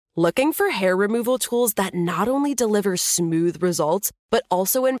Looking for hair removal tools that not only deliver smooth results, but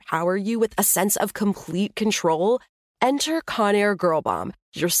also empower you with a sense of complete control? Enter Conair Girl Bomb,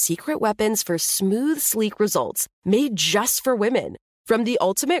 your secret weapons for smooth, sleek results, made just for women. From the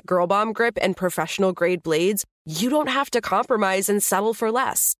ultimate Girl Bomb grip and professional-grade blades, you don't have to compromise and settle for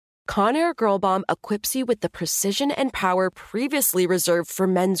less. Conair Girl Bomb equips you with the precision and power previously reserved for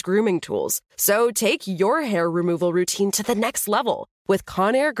men's grooming tools. So take your hair removal routine to the next level with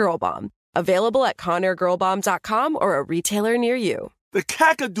Conair Girl Bomb. Available at ConairGirlBomb.com or a retailer near you. The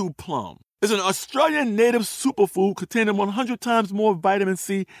Kakadu plum is an Australian native superfood containing 100 times more vitamin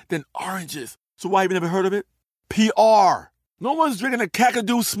C than oranges. So why have you never heard of it? PR. No one's drinking a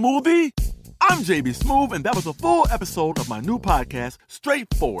Kakadu smoothie? I'm JB Smoove, and that was a full episode of my new podcast,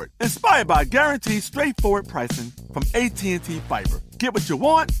 Straightforward, inspired by guaranteed straightforward pricing from AT&T Fiber. Get what you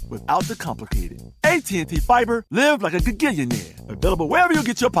want without the complicated. AT&T Fiber, live like a gigillionaire. Available wherever you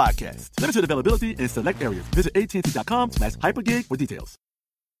get your podcasts. Limited availability in select areas. Visit AT&T.com/hypergig for details.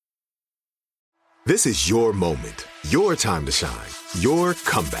 This is your moment, your time to shine, your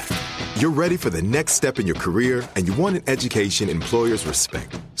comeback. You're ready for the next step in your career, and you want an education employers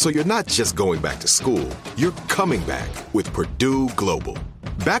respect. So you're not just going back to school, you're coming back with Purdue Global.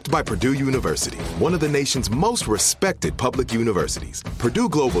 Backed by Purdue University, one of the nation's most respected public universities, Purdue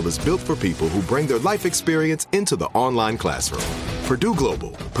Global is built for people who bring their life experience into the online classroom. Purdue Global,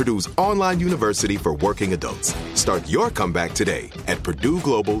 Purdue's online university for working adults. Start your comeback today at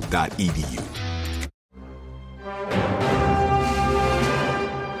purdueglobal.edu.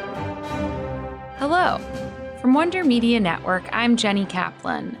 Hello. From Wonder Media Network, I'm Jenny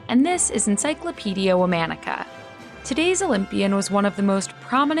Kaplan, and this is Encyclopedia Womanica. Today's Olympian was one of the most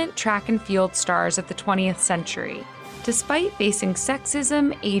prominent track and field stars of the 20th century. Despite facing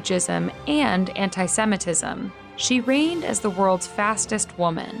sexism, ageism, and anti-Semitism, she reigned as the world's fastest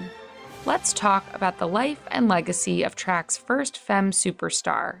woman. Let's talk about the life and legacy of track's first femme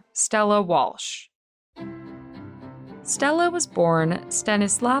superstar, Stella Walsh. Stella was born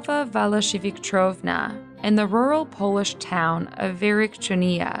Stanislava Walaszewicz-Trowna in the rural Polish town of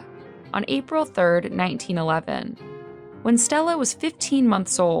Wierzychonia on April 3, 1911. When Stella was 15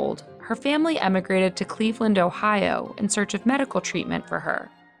 months old, her family emigrated to Cleveland, Ohio in search of medical treatment for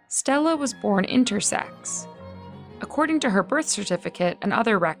her. Stella was born intersex. According to her birth certificate and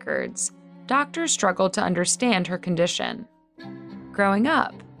other records, doctors struggled to understand her condition. Growing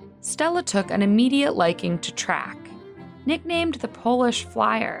up, Stella took an immediate liking to track. Nicknamed the Polish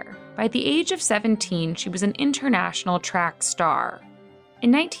Flyer, by the age of 17, she was an international track star.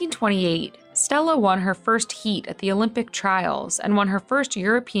 In 1928, Stella won her first heat at the Olympic trials and won her first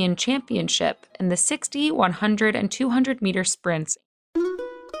European championship in the 60, 100, and 200-meter sprints.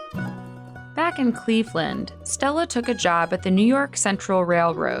 Back in Cleveland, Stella took a job at the New York Central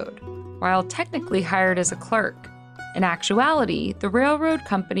Railroad, while technically hired as a clerk. In actuality, the railroad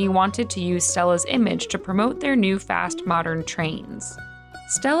company wanted to use Stella's image to promote their new fast modern trains.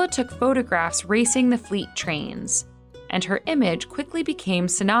 Stella took photographs racing the fleet trains, and her image quickly became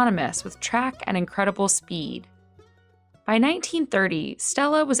synonymous with track and incredible speed. By 1930,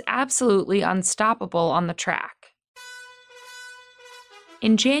 Stella was absolutely unstoppable on the track.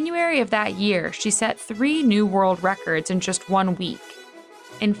 In January of that year, she set 3 new world records in just 1 week.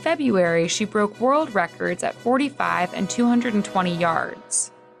 In February, she broke world records at 45 and 220 yards.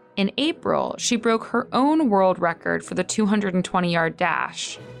 In April, she broke her own world record for the 220-yard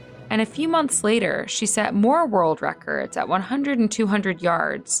dash. And a few months later, she set more world records at 100 and 200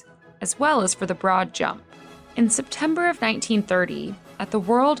 yards, as well as for the broad jump. In September of 1930, at the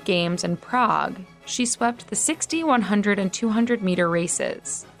World Games in Prague, she swept the 60, 100, and 200-meter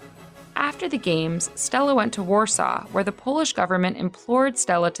races. After the Games, Stella went to Warsaw, where the Polish government implored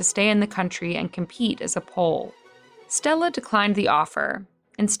Stella to stay in the country and compete as a Pole. Stella declined the offer,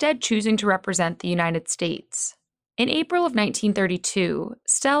 instead choosing to represent the United States. In April of 1932,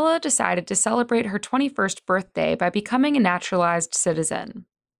 Stella decided to celebrate her 21st birthday by becoming a naturalized citizen.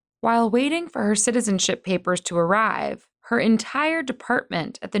 While waiting for her citizenship papers to arrive, her entire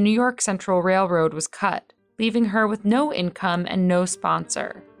department at the New York Central Railroad was cut, leaving her with no income and no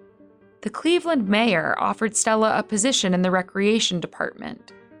sponsor. The Cleveland mayor offered Stella a position in the recreation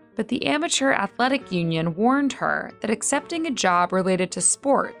department, but the Amateur Athletic Union warned her that accepting a job related to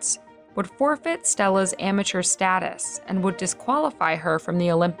sports would forfeit Stella's amateur status and would disqualify her from the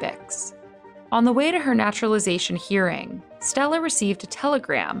Olympics. On the way to her naturalization hearing, Stella received a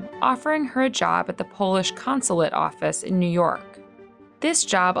telegram offering her a job at the Polish consulate office in New York. This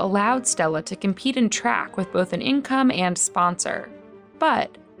job allowed Stella to compete in track with both an income and sponsor,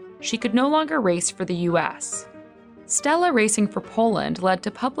 but she could no longer race for the U.S. Stella racing for Poland led to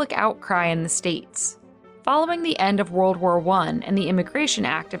public outcry in the States. Following the end of World War I and the Immigration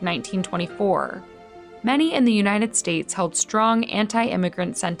Act of 1924, many in the United States held strong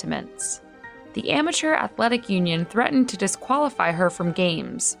anti-immigrant sentiments. The Amateur Athletic Union threatened to disqualify her from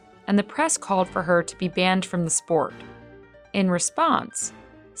games, and the press called for her to be banned from the sport. In response,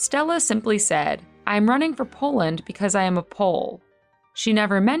 Stella simply said, "I am running for Poland because I am a Pole." She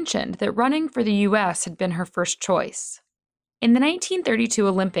never mentioned that running for the U.S. had been her first choice. In the 1932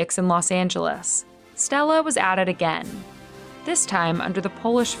 Olympics in Los Angeles, Stella was at it again, this time under the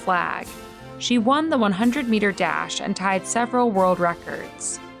Polish flag. She won the 100-meter dash and tied several world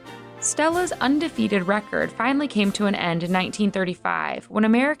records. Stella's undefeated record finally came to an end in 1935 when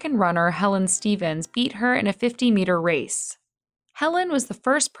American runner Helen Stevens beat her in a 50-meter race. Helen was the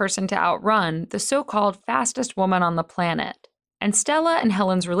first person to outrun the so-called fastest woman on the planet, and Stella and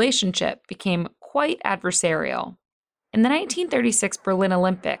Helen's relationship became quite adversarial. In the 1936 Berlin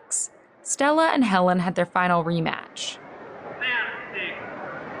Olympics, Stella and Helen had their final rematch.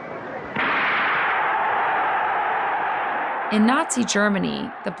 In Nazi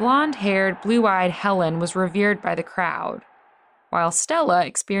Germany, the blonde-haired, blue-eyed Helen was revered by the crowd, while Stella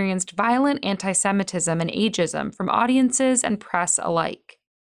experienced violent anti-Semitism and ageism from audiences and press alike.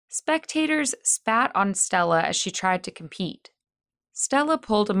 Spectators spat on Stella as she tried to compete. Stella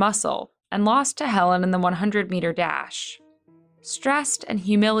pulled a muscle and lost to Helen in the 100-meter dash. Stressed and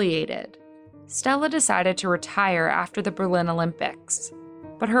humiliated, Stella decided to retire after the Berlin Olympics.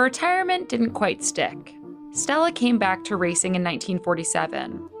 But her retirement didn't quite stick. Stella came back to racing in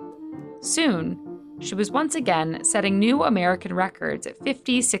 1947. Soon, she was once again setting new American records at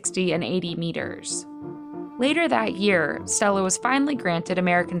 50, 60, and 80 meters. Later that year, Stella was finally granted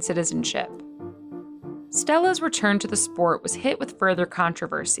American citizenship. Stella's return to the sport was hit with further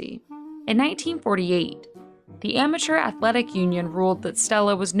controversy. In 1948, the Amateur Athletic Union ruled that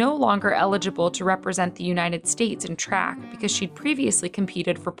Stella was no longer eligible to represent the United States in track because she'd previously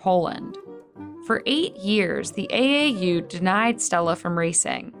competed for Poland. For 8 years, the AAU denied Stella from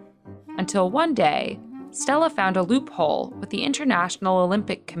racing, until one day, Stella found a loophole with the International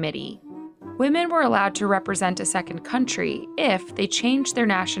Olympic Committee. Women were allowed to represent a second country if they changed their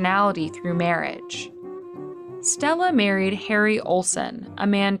nationality through marriage. Stella married Harry Olsen, a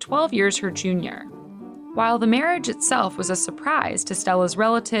man 12 years her junior. While the marriage itself was a surprise to Stella's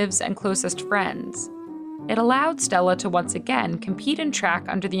relatives and closest friends, it allowed Stella to once again compete in track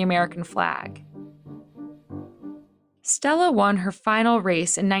under the American flag. Stella won her final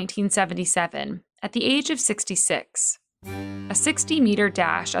race in 1977 at the age of 66, a 60-meter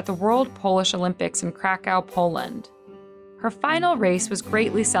dash at the World Polish Olympics in Krakow, Poland. Her final race was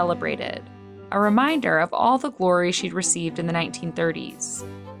greatly celebrated, a reminder of all the glory she'd received in the 1930s.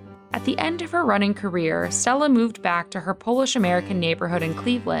 At the end of her running career, Stella moved back to her Polish-American neighborhood in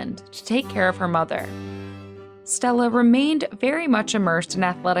Cleveland to take care of her mother. Stella remained very much immersed in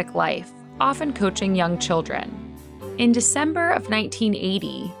athletic life, often coaching young children. In December of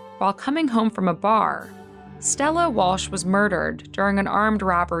 1980, while coming home from a bar, Stella Walsh was murdered during an armed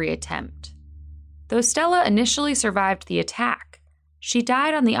robbery attempt. Though Stella initially survived the attack, she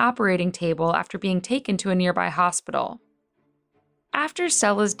died on the operating table after being taken to a nearby hospital. After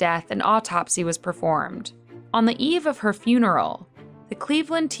Stella's death, an autopsy was performed. On the eve of her funeral, the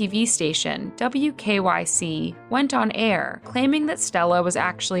Cleveland TV station WKYC went on air claiming that Stella was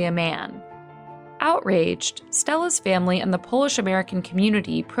actually a man. Outraged, Stella's family and the Polish-American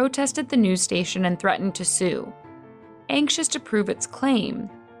community protested the news station and threatened to sue. Anxious to prove its claim,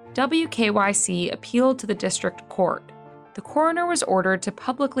 WKYC appealed to the district court. The coroner was ordered to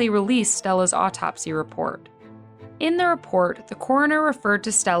publicly release Stella's autopsy report. In the report, the coroner referred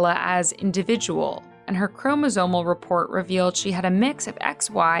to Stella as individual, and her chromosomal report revealed she had a mix of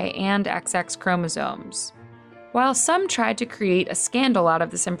XY and XX chromosomes. While some tried to create a scandal out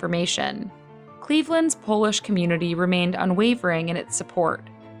of this information, Cleveland's Polish community remained unwavering in its support.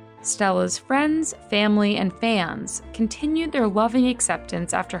 Stella's friends, family, and fans continued their loving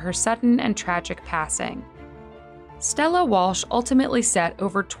acceptance after her sudden and tragic passing. Stella Walsh ultimately set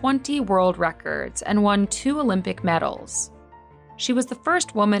over 20 world records and won 2 Olympic medals. She was the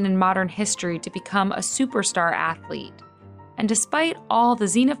first woman in modern history to become a superstar athlete. And despite all the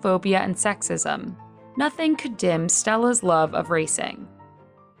xenophobia and sexism, nothing could dim Stella's love of racing.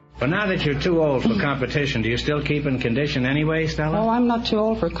 But now that you're too old for competition, do you still keep in condition anyway, Stella? Oh, I'm not too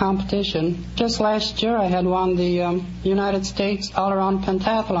old for competition. Just last year I had won the United States all-around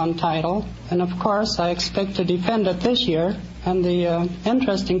pentathlon title. And of course I expect to defend it this year. And the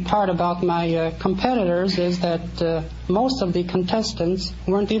interesting part about my competitors is that most of the contestants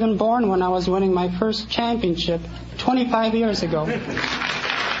weren't even born when I was winning my first championship 25 years ago.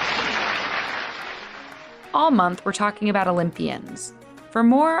 All month, we're talking about Olympians. For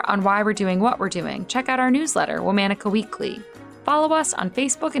more on why we're doing what we're doing, check out our newsletter, Womanica Weekly. Follow us on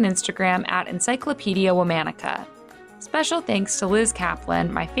Facebook and Instagram at Encyclopedia Womanica. Special thanks to Liz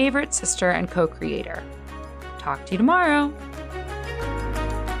Kaplan, my favorite sister and co-creator. Talk to you tomorrow.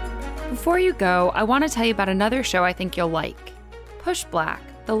 Before you go, I want to tell you about another show I think you'll like. Push Black,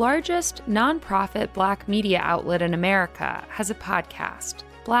 the largest nonprofit Black media outlet in America, has a podcast,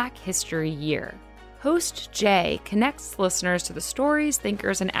 Black History Year. Host Jay connects listeners to the stories,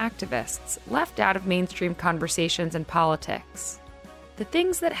 thinkers, and activists left out of mainstream conversations and politics. The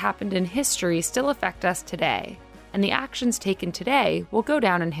things that happened in history still affect us today, and the actions taken today will go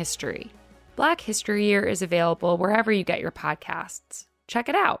down in history. Black History Year is available wherever you get your podcasts. Check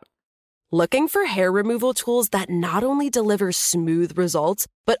it out. Looking for hair removal tools that not only deliver smooth results,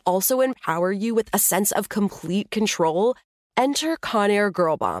 but also empower you with a sense of complete control? Enter Conair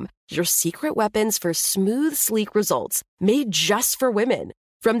Girl Bomb, your secret weapons for smooth, sleek results, made just for women.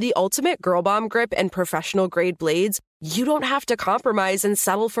 From the ultimate Girl Bomb grip and professional-grade blades, you don't have to compromise and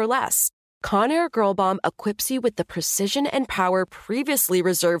settle for less. Conair Girl Bomb equips you with the precision and power previously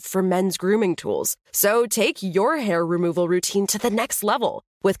reserved for men's grooming tools. So take your hair removal routine to the next level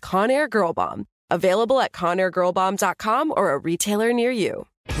with Conair Girl Bomb. Available at ConairGirlBomb.com or a retailer near you.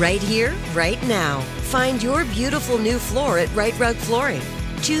 Right here, right now. Find your beautiful new floor at Right Rug Flooring.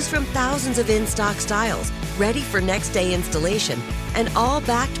 Choose from thousands of in-stock styles, ready for next day installation, and all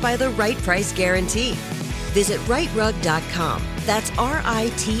backed by the right price guarantee. Visit rightrug.com. That's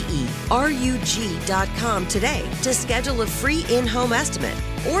RITERUG.com today to schedule a free in-home estimate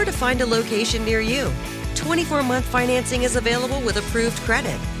or to find a location near you. 24-month financing is available with approved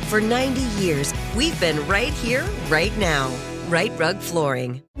credit. For 90 years, we've been right here, right now. Right Rug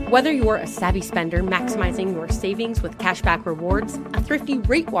Flooring. Whether you're a savvy spender maximizing your savings with cashback rewards, a thrifty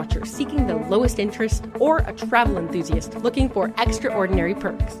rate watcher seeking the lowest interest, or a travel enthusiast looking for extraordinary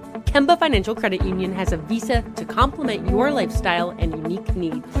perks, Kemba Financial Credit Union has a visa to complement your lifestyle and unique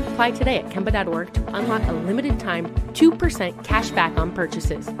needs. Apply today at Kemba.org to unlock a limited-time 2% cash back on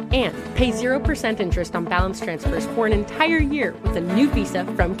purchases and pay 0% interest on balance transfers for an entire year with a new visa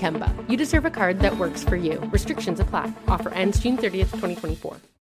from Kemba. You deserve a card that works for you. Restrictions apply. Offer ends June 30th, 2024.